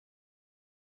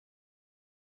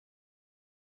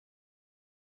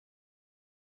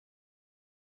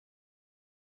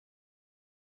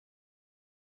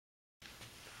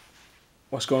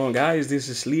What's going on, guys? This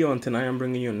is Leo, and tonight I'm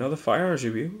bringing you another firearms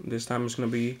review. This time it's going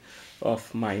to be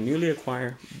of my newly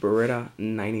acquired Beretta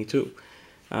 92.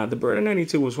 The Beretta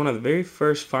 92 was one of the very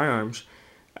first firearms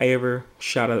I ever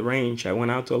shot at range. I went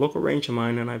out to a local range of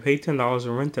mine and I paid $10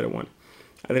 and rented one.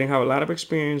 I didn't have a lot of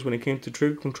experience when it came to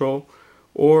trigger control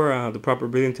or the proper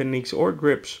breathing techniques or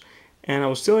grips, and I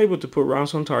was still able to put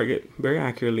rounds on target very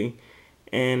accurately,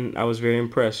 and I was very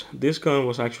impressed. This gun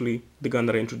was actually the gun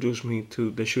that introduced me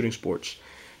to the shooting sports.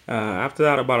 After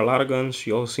that, I bought a lot of guns.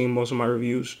 You all seen most of my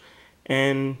reviews,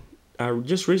 and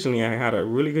just recently I had a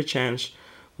really good chance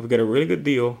of getting a really good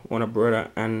deal on a Beretta,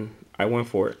 and I went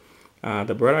for it.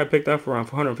 The Beretta I picked up for around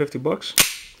 450 bucks.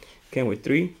 Came with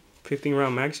three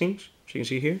 15-round magazines, as you can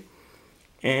see here,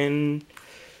 and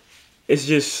it's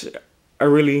just a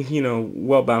really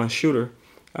well balanced shooter.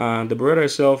 The Beretta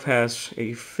itself has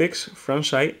a fixed front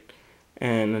sight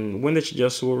and a windage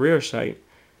adjustable rear sight.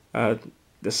 Uh,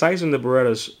 the sights in the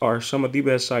Berettas are some of the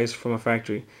best sights from a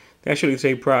factory. They actually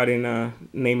take pride in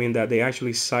naming that they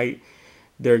actually sight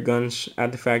their guns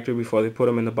at the factory before they put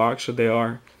them in the box, so they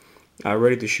are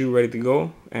ready to shoot, ready to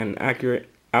go, and accurate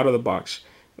out of the box,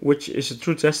 which is a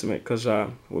true testament because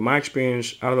with my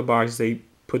experience, out of the box they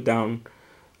put down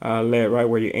lead right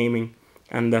where you're aiming,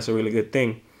 and that's a really good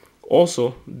thing.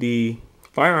 Also, the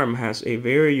firearm has a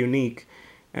very unique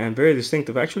and very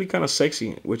distinctive, actually kind of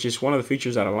sexy, which is one of the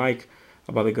features that I like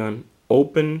about the gun,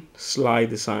 open slide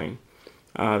design.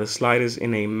 The slide is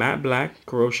in a matte black,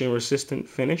 corrosion resistant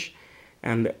finish,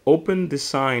 and the open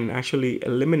design actually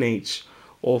eliminates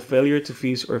all failure to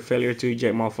feast or failure to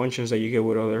eject malfunctions that you get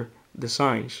with other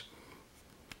designs.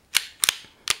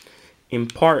 In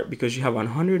part because you have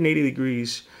 180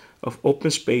 degrees of open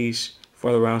space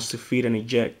for the rounds to feed and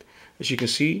eject. As you can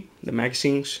see, the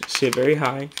magazines sit very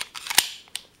high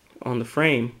on the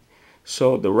frame,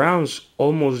 so the rounds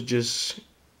almost just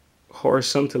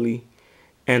horizontally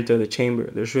enter the chamber.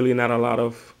 There's really not a lot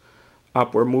of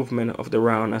upward movement of the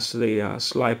round as the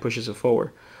slide pushes it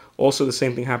forward. Also, the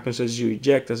same thing happens as you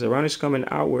eject. As the round is coming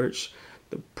outwards,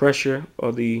 the pressure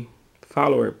of the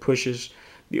follower pushes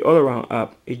the other round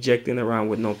up, ejecting the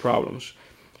round with no problems.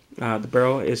 The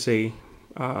barrel is a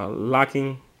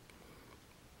locking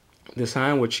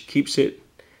design which keeps it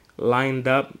lined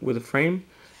up with the frame.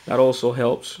 That also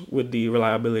helps with the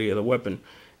reliability of the weapon,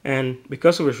 and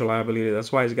because of its reliability,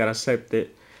 that's why it's got accepted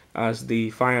as the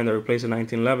firearm that replaced the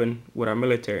 1911 with our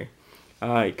military.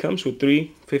 It comes with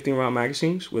three 15-round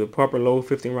magazines with a proper load.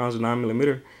 15 rounds of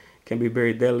 9mm can be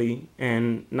very deadly,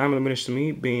 and 9mm to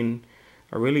me being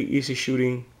a really easy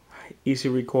shooting, easy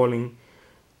recoiling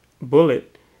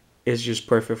bullet is just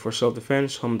perfect for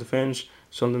self-defense, home defense,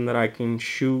 something that I can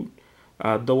shoot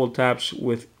double taps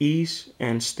with ease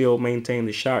and still maintain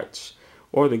the shots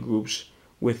or the groups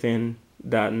within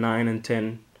that 9 and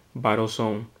 10 vital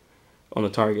zone on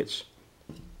the targets.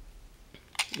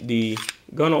 The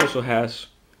gun also has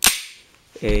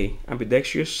a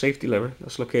ambidextrous safety lever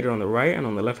that's located on the right and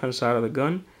on the left hand side of the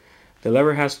gun. The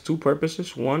lever has two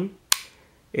purposes. One,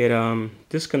 it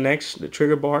disconnects the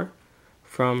trigger bar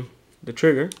from the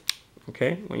trigger.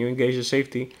 Okay, when you engage the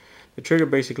safety, the trigger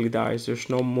basically dies. There's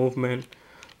no movement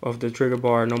of the trigger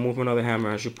bar, no movement of the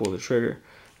hammer as you pull the trigger.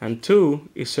 And two,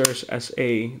 it serves as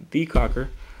a decocker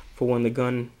for when the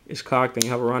gun is cocked and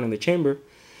you have a round in the chamber.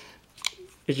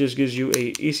 It just gives you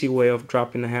a easy way of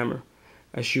dropping the hammer.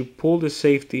 As you pull the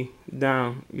safety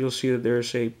down, you'll see that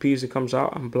there's a piece that comes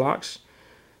out and blocks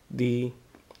the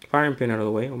firing pin out of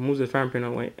the way, or moves the firing pin out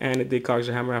of the way, and it decocks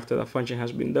the hammer after that function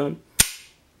has been done.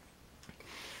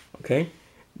 Okay,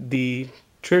 the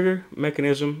trigger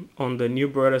mechanism on the new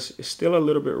Berettas is still a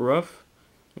little bit rough.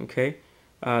 Okay,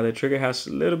 the trigger has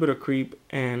a little bit of creep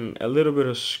and a little bit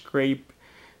of scrape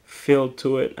feel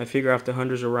to it. I figure after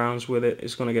hundreds of rounds with it,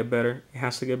 it's gonna get better. It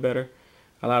has to get better.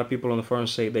 A lot of people on the forum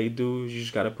say they do. You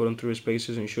just gotta put them through his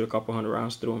paces and shoot a couple hundred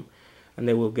rounds through them, and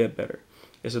they will get better.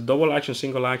 It's a double action,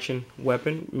 single action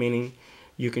weapon, meaning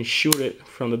you can shoot it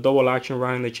from the double action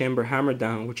round in the chamber hammer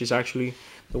down, which is actually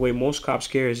the way most cops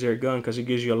carry their gun, because it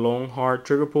gives you a long, hard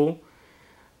trigger pull,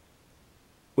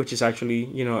 which is actually,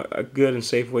 a good and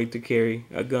safe way to carry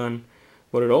a gun.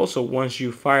 But it also, once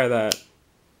you fire that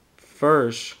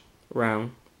first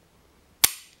round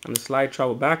and the slide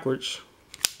travel backwards,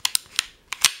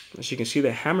 as you can see,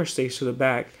 the hammer stays to the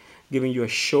back, giving you a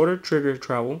shorter trigger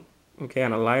travel, okay,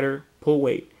 and a lighter pull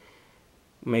weight,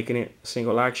 making it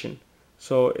single action.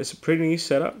 So it's a pretty neat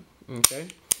setup, okay.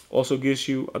 Also gives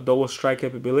you a double strike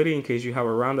capability in case you have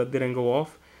a round that didn't go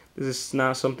off. This is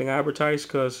not something I advertise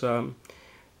because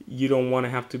you don't want to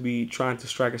have to be trying to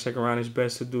strike a second round. It's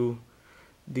best to do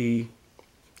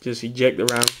just eject the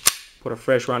round, put a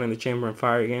fresh round in the chamber and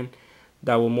fire again.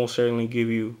 that will most certainly give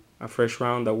you a fresh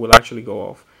round that will actually go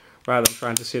off, rather than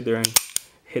trying to sit there and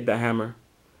hit that hammer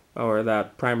or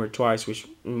that primer twice, which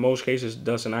in most cases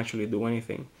doesn't actually do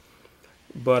anything.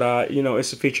 But you know,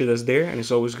 it's a feature that's there, and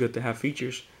it's always good to have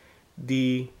features.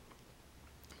 The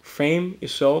frame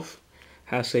itself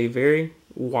has a very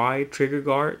wide trigger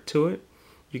guard to it.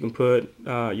 You can put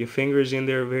your fingers in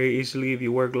there very easily if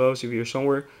you wear gloves. If you're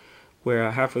somewhere where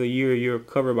half of the year you're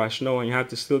covered by snow and you have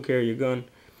to still carry your gun,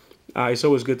 it's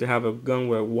always good to have a gun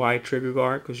with a wide trigger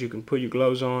guard, because you can put your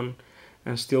gloves on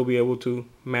and still be able to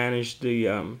manage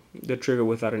the trigger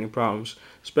without any problems,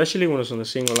 especially when it's on the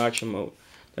single action mode.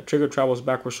 The trigger travels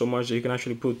backwards so much that you can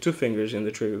actually put two fingers in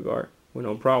the trigger guard with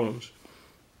no problems.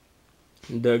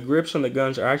 The grips on the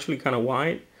guns are actually kind of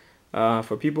wide.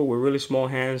 For people with really small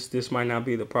hands, this might not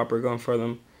be the proper gun for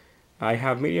them. I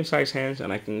have medium-sized hands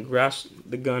and I can grasp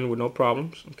the gun with no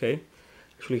problems. Okay,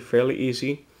 actually fairly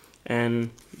easy.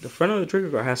 And the front of the trigger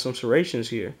guard has some serrations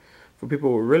here. For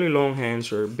people with really long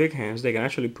hands or big hands, they can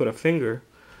actually put a finger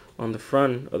on the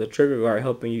front of the trigger guard,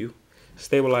 helping you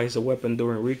stabilize the weapon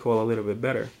during recoil a little bit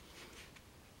better.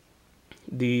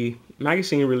 The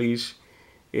magazine release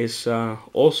is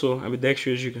also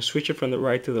ambidextrous. You can switch it from the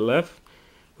right to the left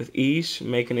with ease,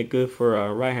 making it good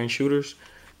for right-hand shooters.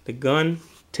 The gun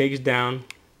takes down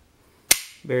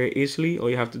very easily. All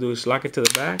you have to do is lock it to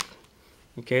the back.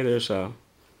 Okay, there's a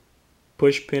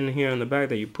push pin here on the back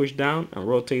that you push down and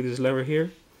rotate this lever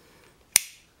here.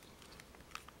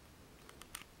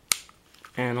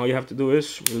 And all you have to do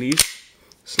is release,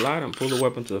 slide, and pull the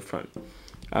weapon to the front.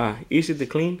 Easy to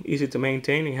clean, easy to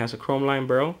maintain. It has a chrome line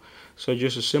barrel, so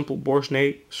just a simple bore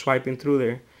snake swiping through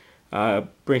there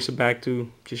brings it back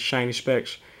to just shiny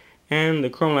specks. And the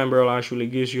chrome line barrel actually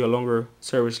gives you a longer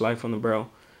service life on the barrel.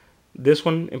 This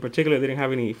one in particular didn't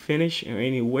have any finish or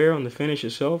any wear on the finish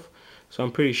itself, so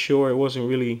I'm pretty sure it wasn't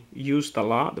really used a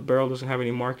lot. The barrel doesn't have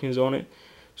any markings on it,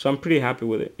 so I'm pretty happy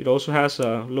with it. It also has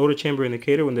a loaded chamber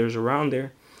indicator when there's a round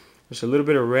there. There's a little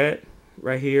bit of red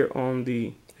right here on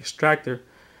the extractor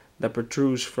that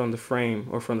protrudes from the frame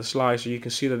or from the slide, so you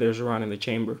can see that there's a round in the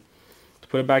chamber. To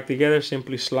put it back together,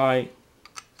 simply slide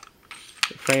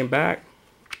the frame back,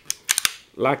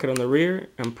 lock it on the rear,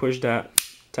 and push that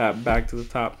tab back to the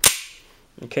top.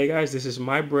 Okay guys, this is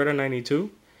my Beretta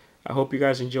 92. I hope you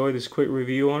guys enjoyed this quick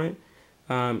review on it.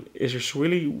 It's just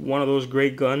really one of those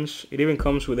great guns. It even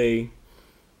comes with a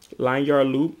lanyard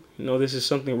loop. You know, this is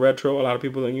something retro. A lot of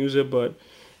people don't use it, but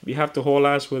if you have to haul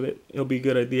ass with it, it'll be a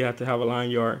good idea to have a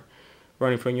lanyard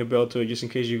running from your belt to it, just in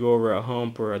case you go over a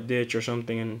hump or a ditch or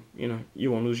something, and you know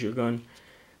you won't lose your gun.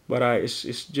 But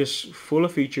it's just full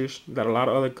of features that a lot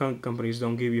of other companies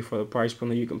don't give you for the price point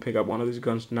that you can pick up one of these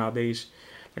guns nowadays.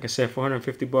 Like I said,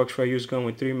 450 bucks for a used gun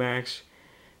with 3 mags,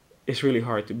 it's really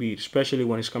hard to beat, especially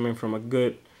when it's coming from a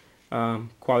good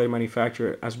quality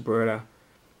manufacturer as Beretta.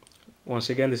 Once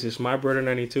again, this is my Beretta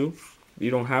 92. If you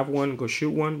don't have one, go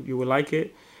shoot one. You will like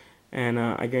it, and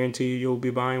I guarantee you'll be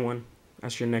buying one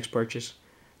as your next purchase.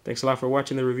 Thanks a lot for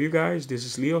watching the review, guys. This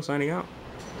is Leo signing out.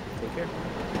 Take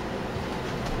care.